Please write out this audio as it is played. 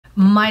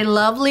My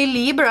lovely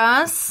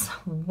Libras,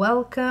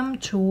 welcome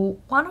to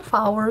one of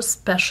our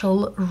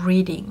special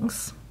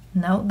readings.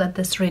 Note that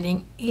this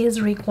reading is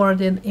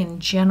recorded in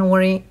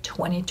January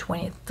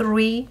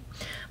 2023,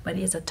 but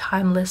it's a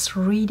timeless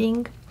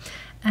reading.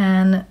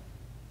 And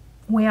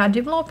we are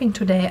developing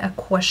today a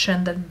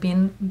question that's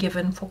been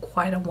given for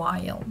quite a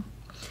while.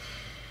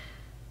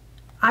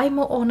 I'm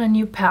on a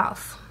new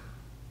path.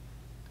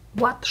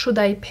 What should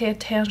I pay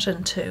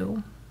attention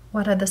to?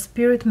 What are the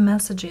spirit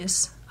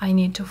messages I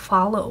need to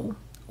follow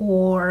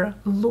or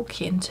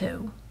look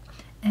into?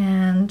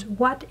 And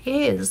what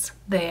is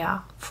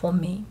there for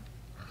me?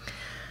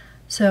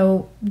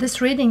 So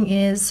this reading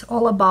is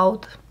all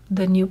about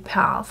the new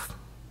path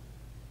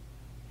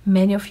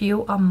many of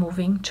you are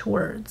moving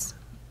towards.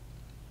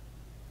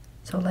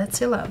 So let's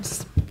see,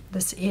 loves.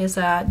 This is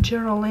a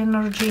general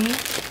energy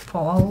for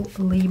all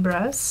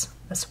Libras,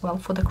 as well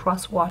for the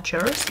cross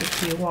watchers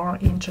if you are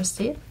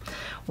interested,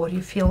 or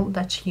you feel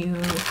that you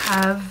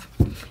have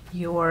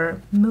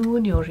your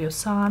moon or your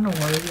sun or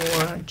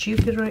your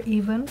Jupiter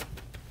even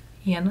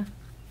in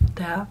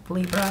the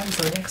Libra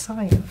zodiac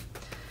sign.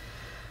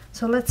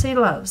 So let's see,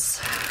 loves,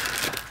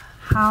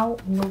 how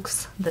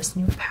looks this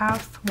new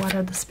path? What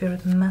are the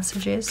spirit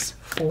messages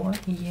for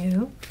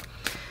you?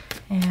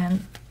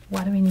 And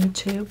what do we need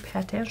to pay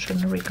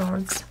attention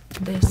regards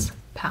this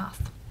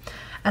path?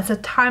 As a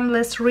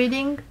timeless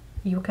reading,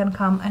 you can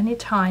come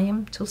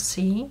anytime to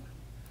see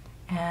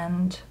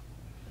and,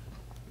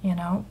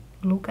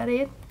 look at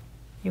it.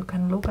 You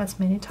can look as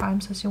many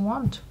times as you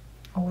want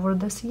over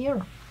this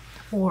year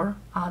or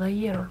other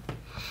year.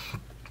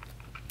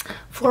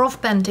 Four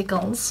of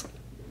Pentacles.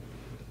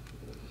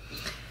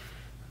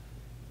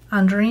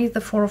 Underneath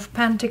the Four of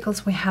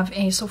Pentacles, we have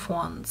Ace of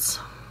Wands.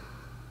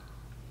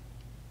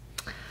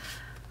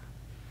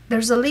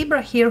 There's a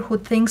Libra here who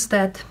thinks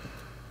that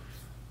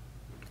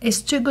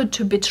it's too good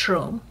to be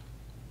true,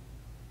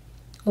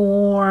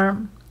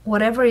 or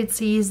whatever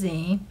it's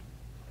easy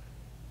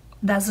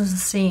doesn't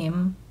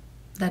seem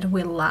that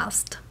will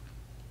last.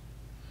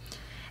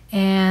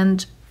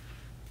 And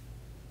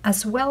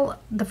as well,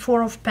 the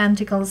Four of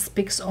Pentacles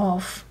speaks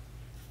of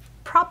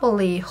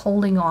probably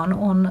holding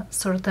on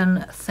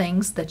certain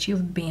things that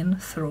you've been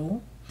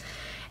through,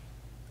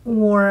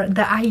 or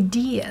the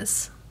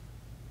ideas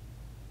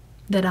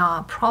that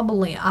are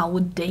probably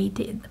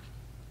outdated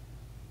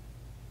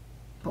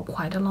for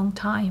quite a long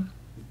time.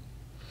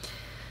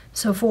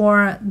 So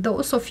for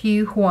those of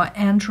you who are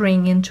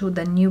entering into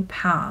the new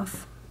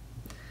path,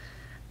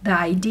 the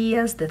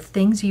ideas, the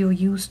things you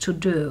used to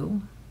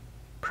do,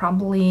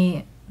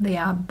 probably they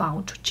are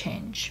about to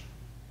change.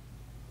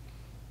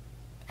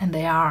 And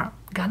they are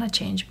gonna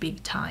change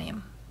big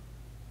time.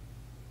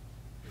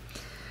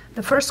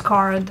 The first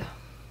card,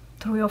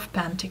 Three of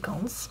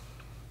Pentacles,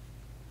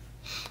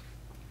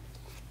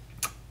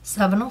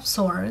 Seven of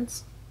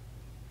Swords,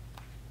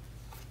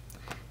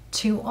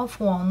 Two of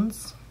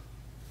Wands,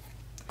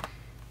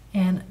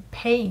 and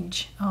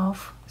Page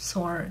of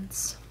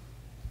Swords.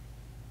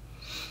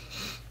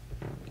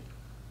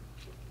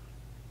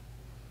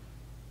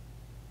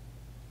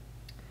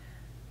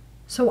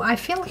 So I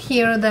feel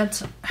here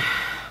that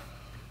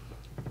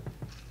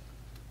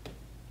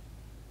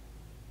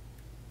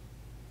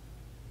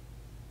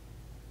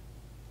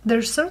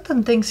there's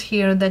certain things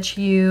here that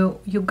you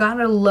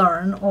gotta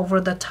learn over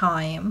the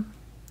time,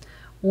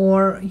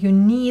 or you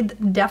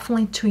need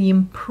definitely to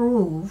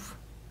improve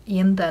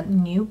in the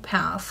new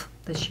path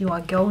that you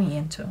are going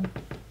into.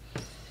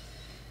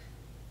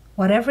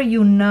 Whatever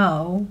you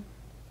know,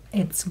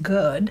 it's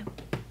good,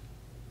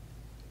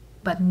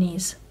 but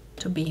needs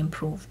to be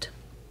improved.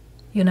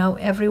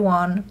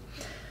 Everyone,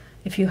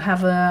 if you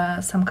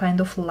have some kind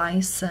of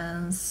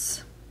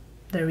license,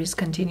 there is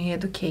continuing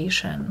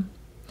education.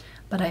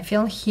 But I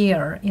feel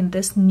here in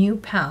this new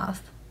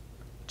path,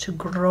 to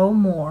grow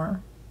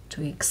more,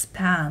 to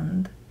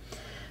expand,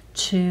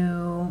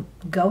 to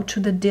go to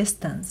the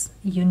distance,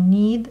 you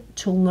need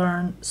to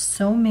learn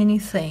so many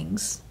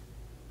things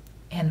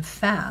and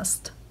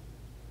fast,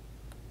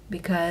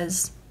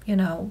 because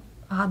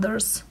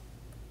others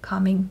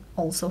coming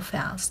also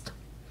fast.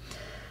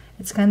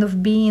 It's kind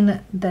of being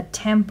the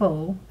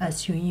tempo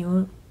as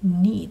you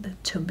need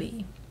to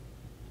be.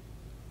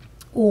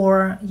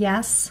 Or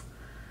yes,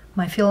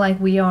 I feel like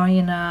we are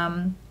in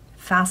a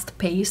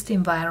fast-paced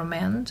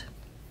environment.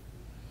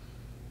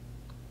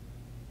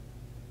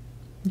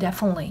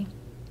 Definitely.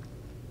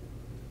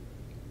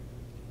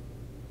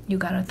 You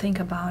gotta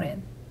think about it.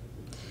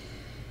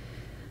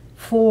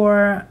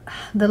 For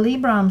the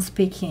Libra I'm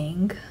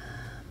speaking,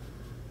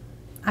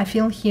 I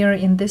feel here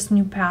in this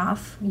new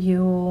path,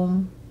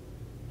 you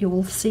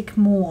will seek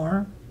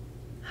more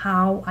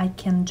how I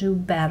can do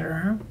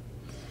better,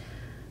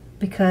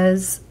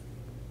 because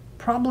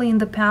probably in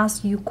the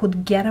past you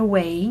could get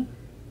away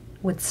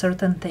with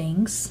certain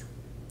things,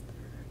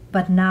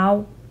 but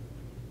now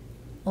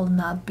will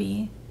not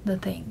be the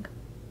thing.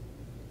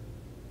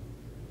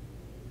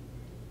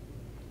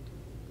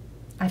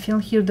 I feel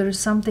here there is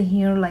something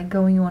here like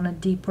going on a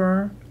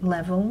deeper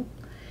level,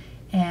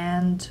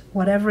 and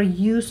whatever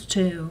used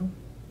to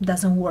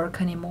doesn't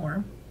work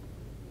anymore.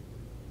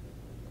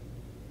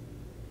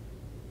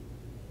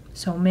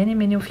 So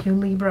many of you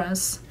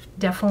Libras,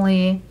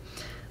 definitely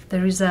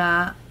there is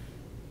a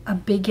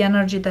big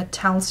energy that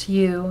tells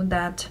you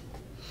that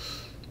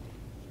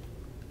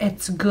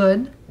it's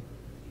good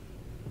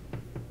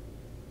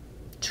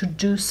to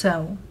do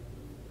so.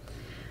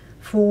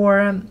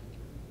 For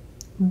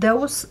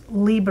those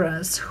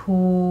Libras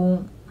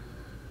who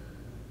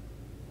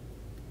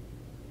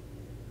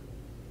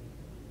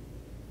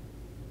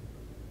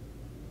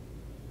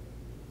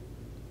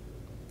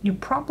you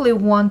probably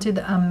wanted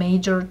a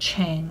major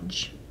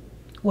change,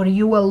 or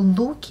you were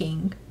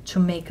looking to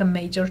make a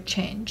major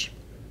change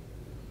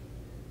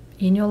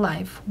in your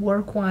life,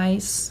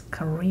 work-wise,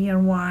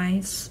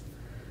 career-wise.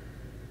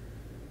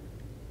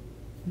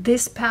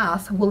 This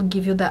path will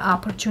give you the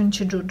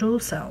opportunity to do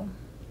so,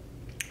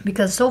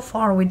 because so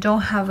far we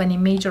don't have any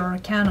major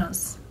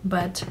arcanas,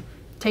 but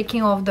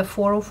taking off the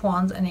Four of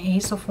Wands and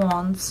Ace of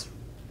Wands,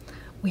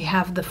 we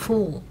have the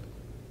Fool.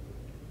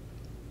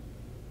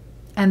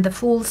 And the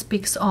Fool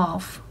speaks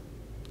of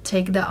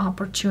take the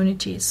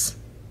opportunities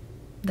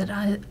that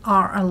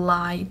are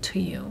allied to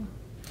you,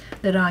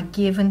 that are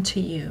given to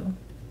you.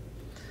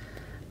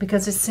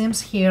 Because it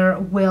seems here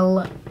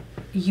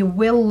you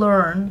will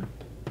learn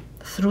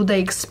through the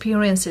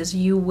experiences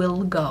you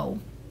will go.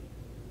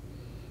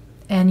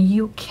 And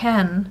you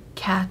can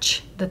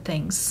catch the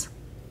things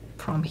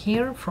from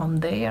here, from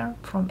there,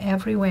 from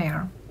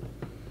everywhere.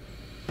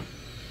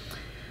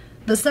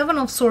 The Seven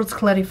of Swords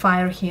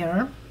clarifier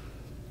here,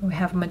 we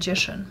have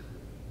Magician.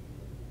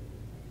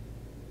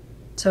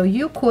 So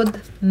you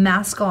could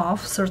mask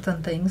off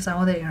certain things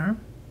out there.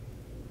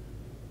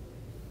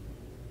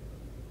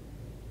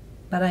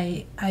 But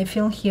I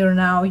feel here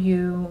now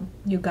you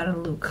gotta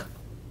look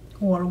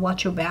or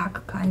watch your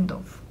back, kind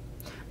of.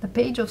 The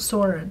Page of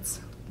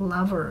Swords,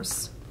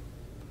 Lovers.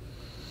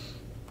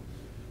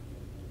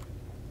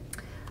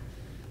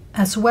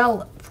 As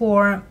well,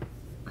 for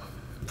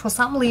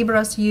some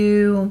Libras,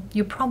 you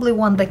probably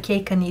want the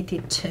cake and eat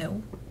it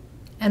too.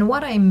 And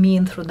what I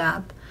mean through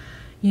that,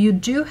 you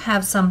do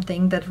have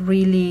something that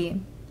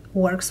really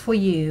works for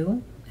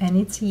you and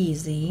it's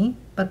easy,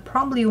 but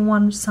probably you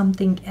want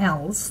something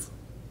else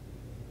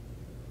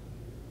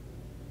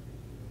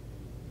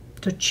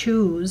to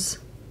choose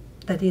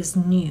that is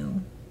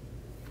new.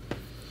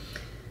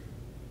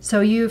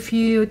 So if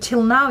you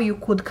till now you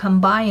could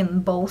combine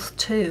both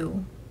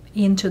two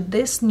into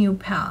this new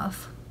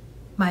path,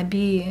 might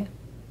be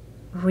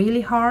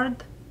really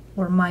hard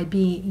or might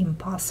be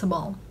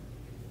impossible.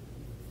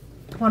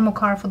 One more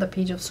card for the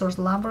Page of Swords,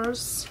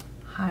 Lovers,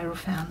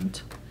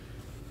 Hierophant,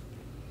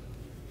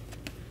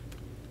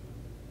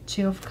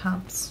 Two of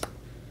Cups,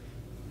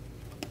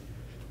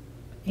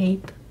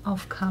 Eight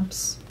of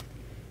Cups,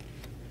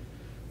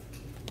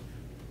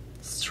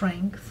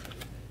 Strength,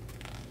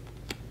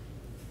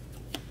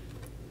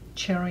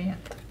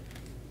 Chariot.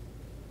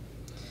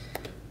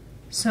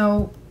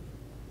 So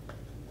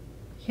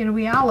here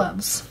we are,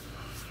 loves.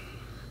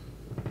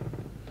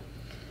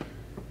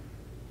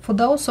 For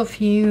those of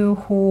you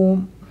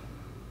who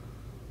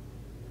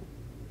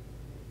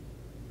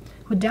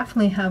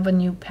definitely have a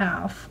new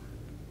path,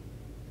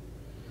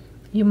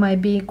 you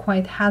might be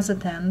quite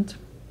hesitant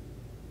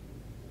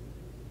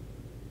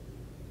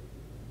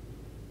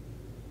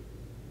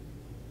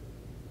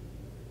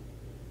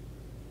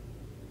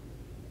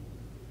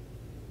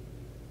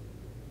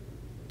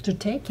to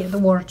take it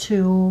or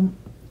to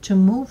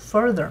move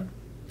further.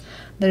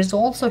 There's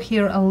also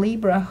here a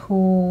Libra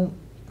who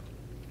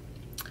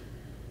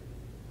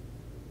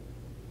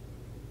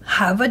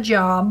have a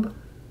job,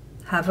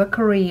 have a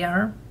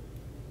career,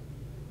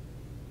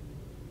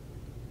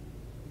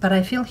 but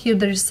I feel here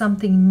there is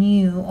something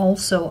new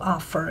also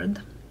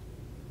offered.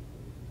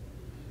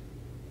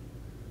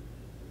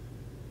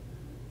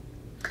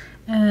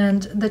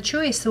 And the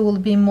choice will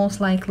be most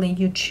likely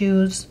you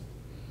choose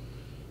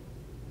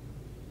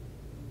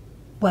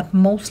what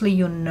mostly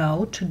you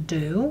know to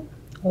do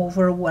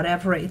over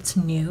whatever it's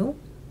new.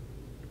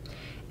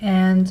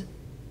 And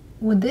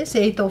with this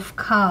Eight of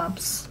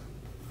Cups,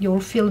 you'll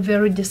feel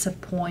very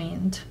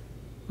disappointed,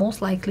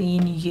 most likely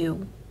in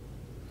you.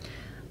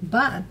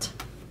 But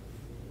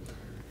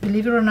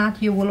believe it or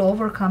not, you will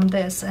overcome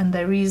this and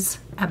there is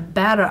a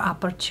better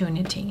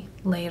opportunity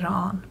later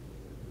on.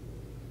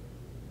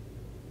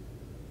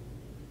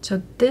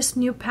 So this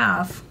new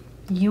path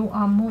you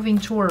are moving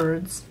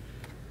towards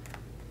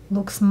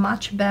looks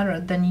much better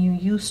than you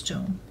used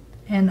to.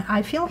 And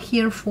I feel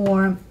here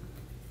for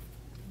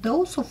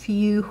those of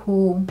you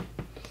who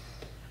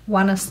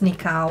want to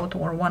sneak out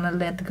or want to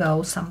let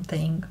go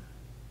something,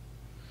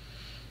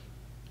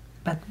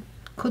 but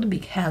could be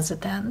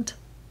hesitant,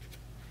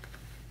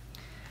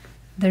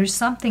 there's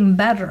something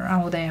better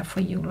out there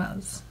for you,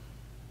 loves.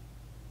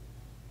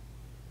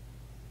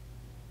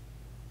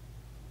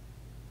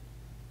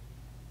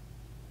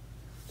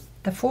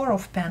 The Four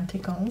of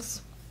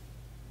Pentacles,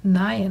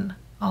 Nine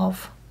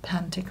of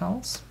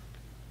Pentacles,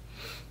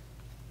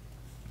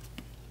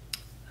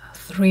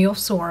 Three of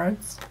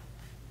Swords,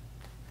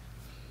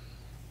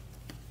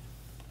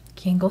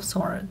 King of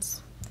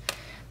Swords.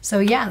 So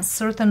yes,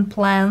 certain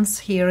plans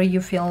here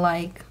you feel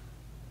like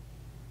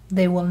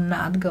they will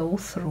not go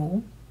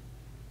through,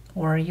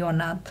 or you're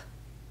not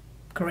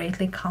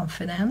greatly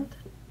confident.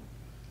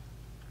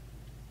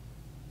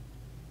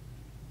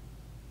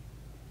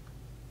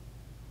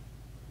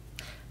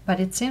 But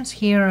it seems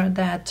here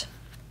that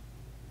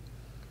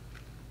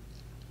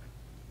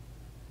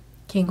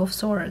King of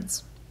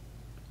Swords,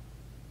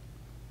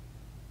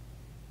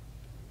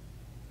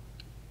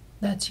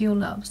 that's you,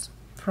 loves,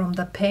 from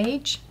the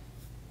Page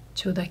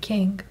to the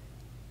King.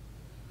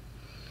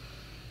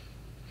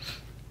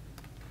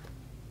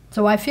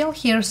 So I feel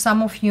here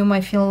some of you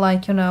might feel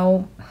like, you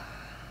know,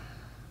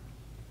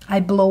 I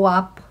blow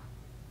up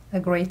a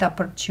great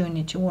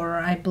opportunity, or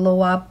I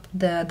blow up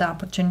the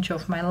opportunity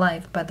of my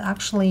life, but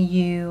actually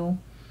you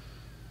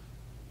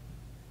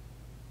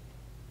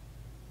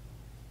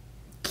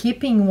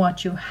keeping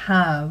what you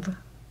have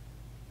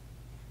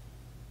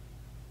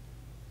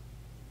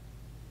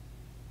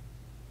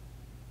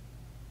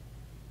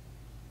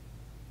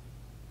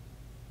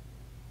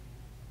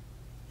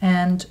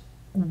and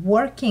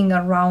working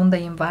around the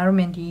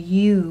environment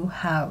you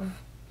have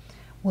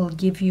will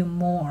give you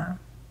more.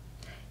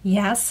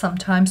 Yes,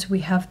 sometimes we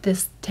have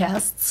these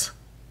tests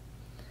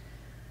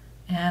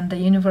and the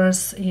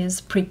universe is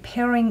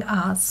preparing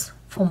us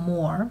for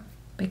more,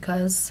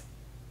 because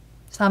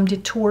some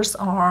detours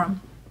are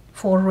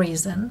for a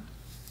reason,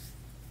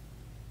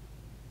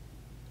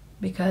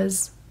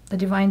 because the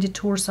divine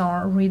detours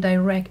are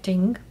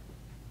redirecting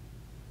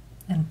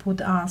and put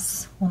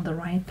us on the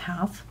right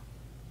path.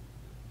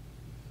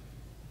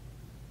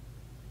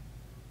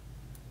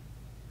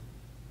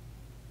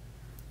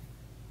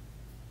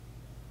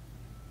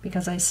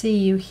 Because I see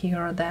you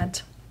here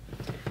that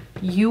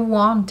you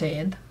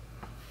wanted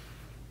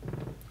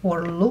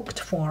or looked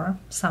for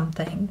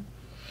something,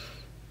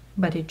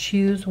 but you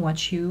choose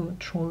what you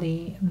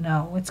truly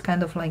know. It's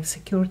kind of like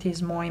security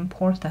is more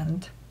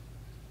important.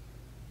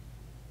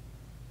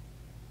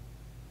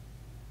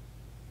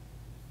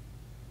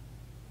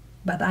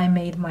 But I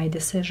made my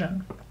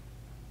decision.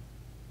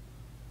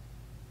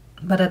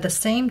 But at the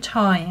same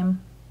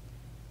time,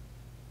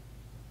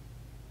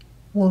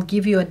 will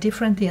give you a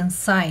different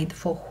insight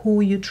for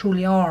who you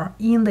truly are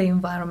in the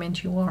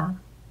environment you are.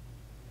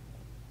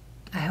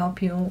 I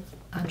hope you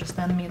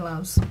understand me,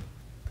 loves,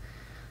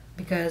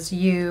 because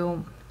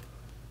you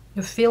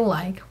feel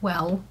like,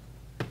 well,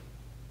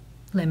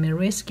 let me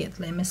risk it,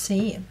 let me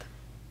see it.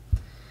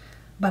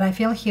 But I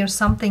feel here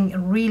something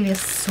really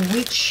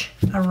switch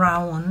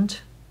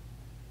around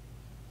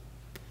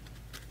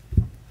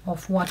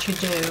of what you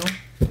do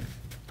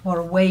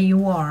or where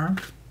you are,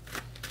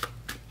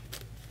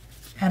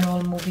 and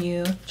will move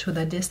you to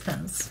the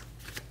distance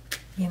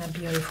in a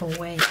beautiful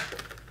way.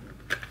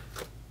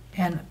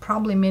 And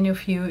probably many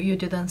of you, you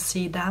didn't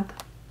see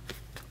that,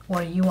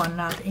 or you are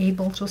not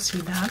able to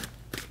see that.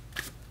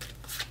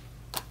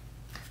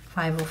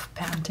 Five of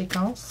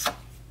Pentacles,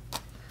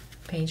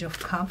 Page of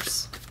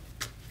Cups,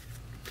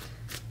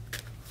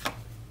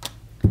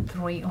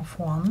 Three of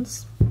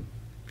Wands.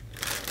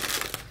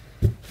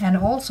 And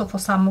also for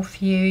some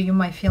of you, you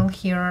might feel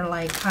here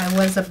like I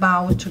was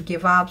about to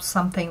give up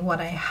something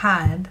what I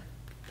had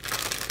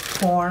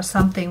for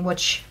something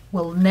which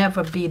will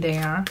never be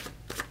there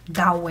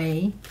that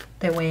way,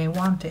 the way I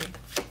wanted.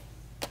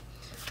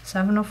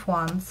 Seven of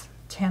Wands,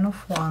 Ten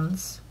of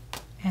Wands,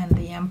 and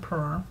the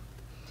Emperor,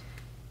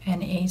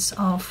 and Ace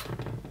of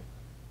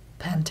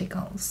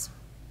Pentacles.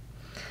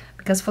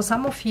 Because for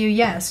some of you,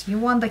 yes, you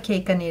want the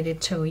cake and eat it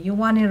too. You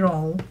want it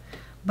all.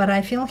 But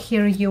I feel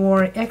here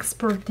your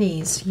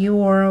expertise,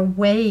 your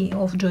way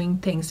of doing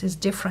things is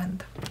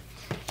different.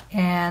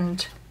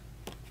 And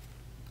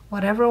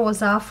whatever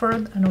was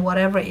offered and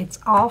whatever it's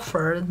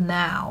offered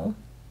now,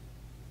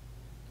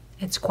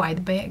 it's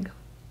quite big.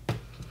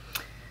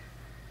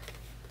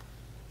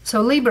 So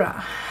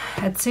Libra,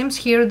 it seems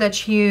here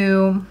that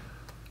you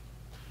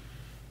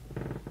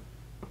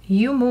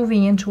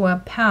moving into a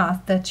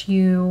path that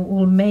you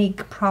will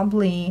make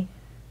probably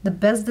the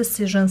best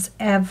decisions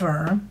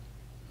ever.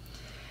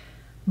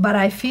 But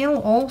I feel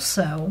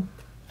also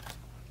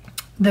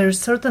there's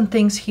certain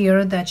things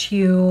here that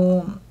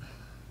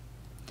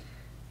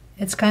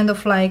it's kind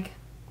of like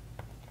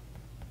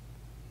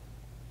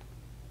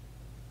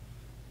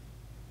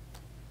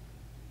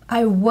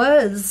I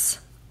was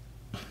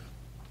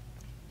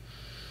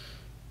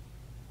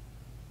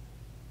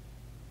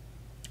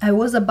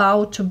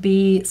about to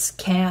be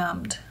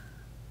scammed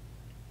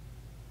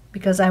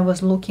because I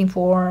was looking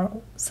for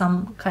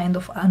some kind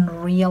of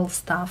unreal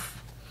stuff.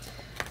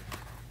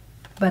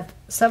 But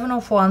Seven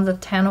of Wands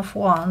and Ten of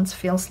Wands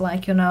feels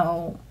like, you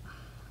know,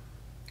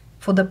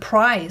 for the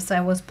price I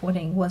was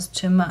putting was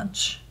too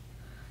much.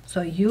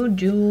 So you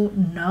do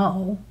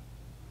know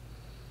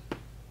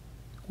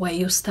where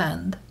you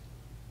stand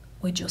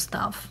with your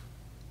stuff.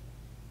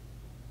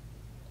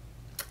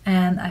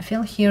 And I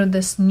feel here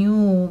this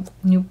new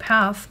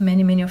path,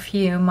 many of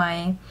you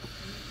might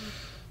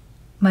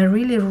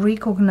really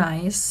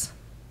recognize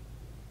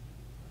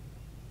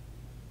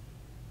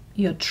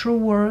your true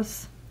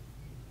worth,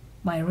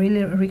 might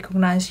really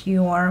recognize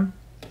your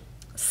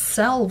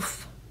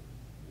self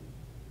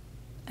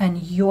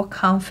and your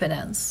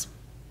confidence.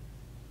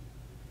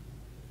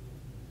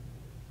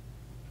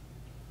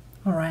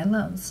 All right,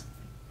 loves.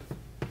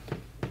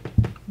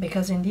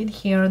 Because indeed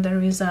here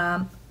there is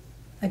a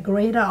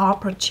greater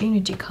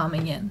opportunity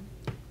coming in.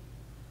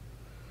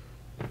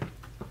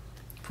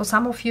 For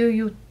some of you,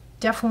 you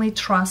definitely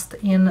trust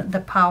in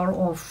the power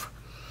of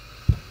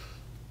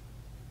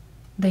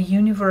the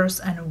universe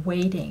and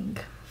waiting.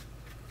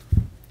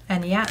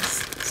 And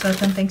yes,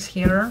 certain things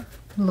here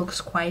looks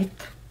quite,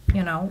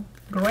 you know,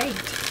 great.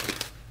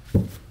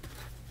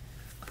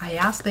 I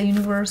asked the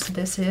universe,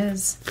 this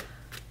is,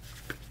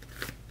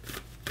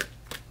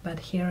 but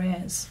here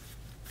is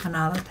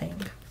another thing.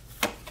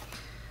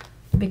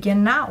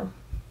 Begin now,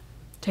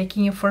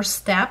 taking your first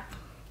step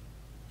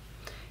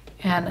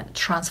and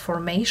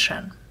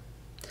transformation.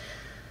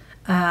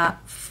 A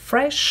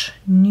fresh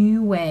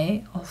new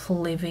way of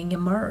living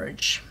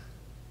emerge.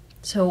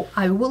 So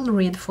I will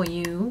read for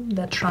you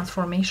the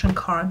transformation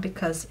card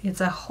because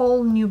it's a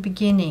whole new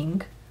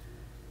beginning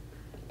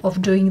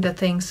of doing the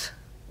things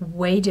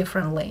way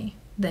differently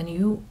than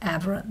you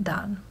ever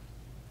done.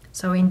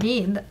 So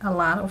indeed, a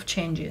lot of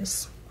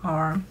changes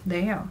are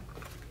there.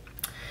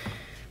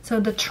 So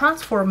the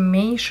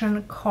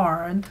transformation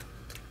card,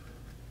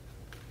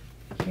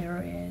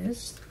 here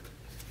is.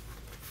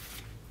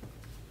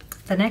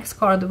 The next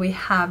card we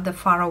have the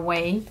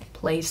faraway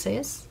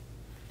places.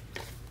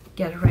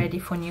 Get ready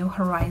for new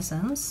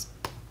horizons.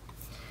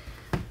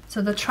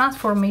 So the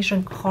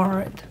transformation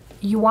card,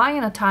 you are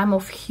in a time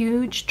of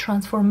huge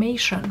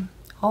transformation.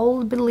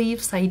 All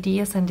beliefs,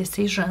 ideas, and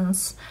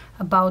decisions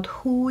about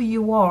who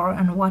you are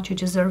and what you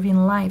deserve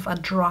in life are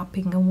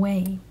dropping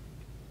away,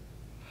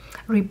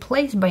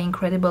 replaced by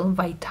incredible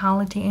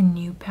vitality and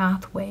new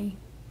pathway.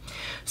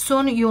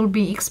 Soon you'll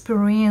be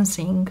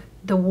experiencing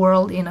the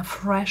world in a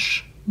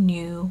fresh,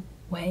 new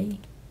way.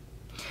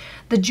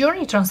 The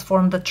journey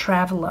transforms the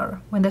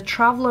traveler. When the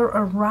traveler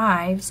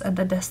arrives at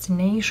the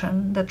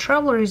destination, the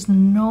traveler is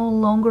no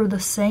longer the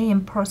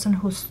same person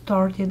who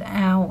started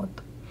out.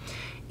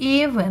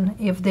 Even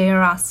if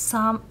there are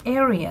some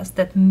areas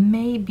that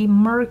may be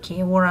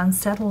murky or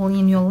unsettled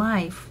in your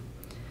life,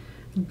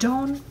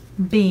 don't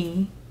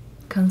be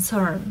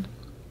concerned.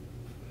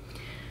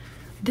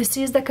 This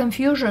is the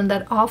confusion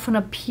that often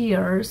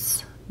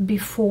appears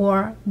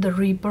before the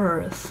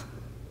rebirth,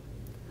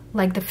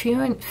 like the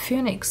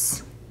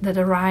phoenix that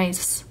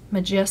arises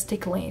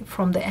majestically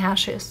from the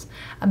ashes.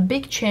 A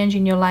big change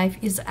in your life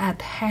is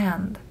at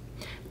hand.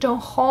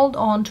 Don't hold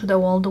on to the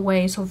old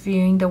ways of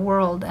viewing the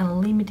world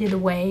and limited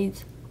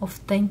ways of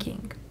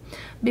thinking.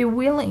 Be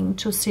willing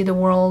to see the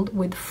world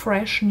with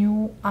fresh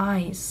new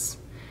eyes.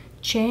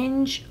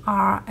 Change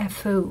are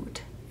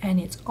afoot, and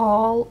it's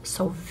all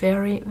so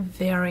very,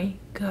 very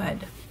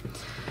good.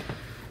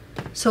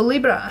 So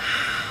Libra,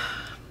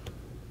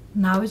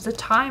 now is the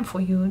time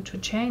for you to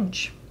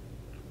change.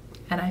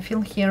 And I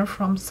feel here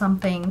from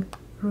something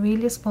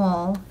really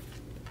small,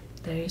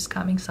 there is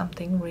coming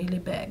something really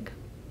big.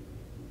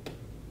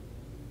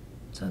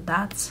 So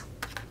that's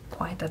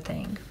quite a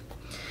thing.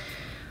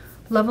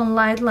 Love and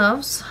light,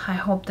 loves. I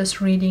hope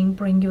this reading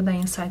brings you the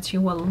insights you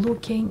were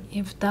looking.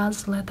 If it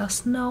does, let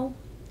us know.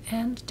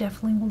 And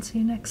definitely we'll see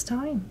you next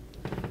time.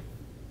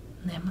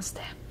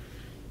 Namaste.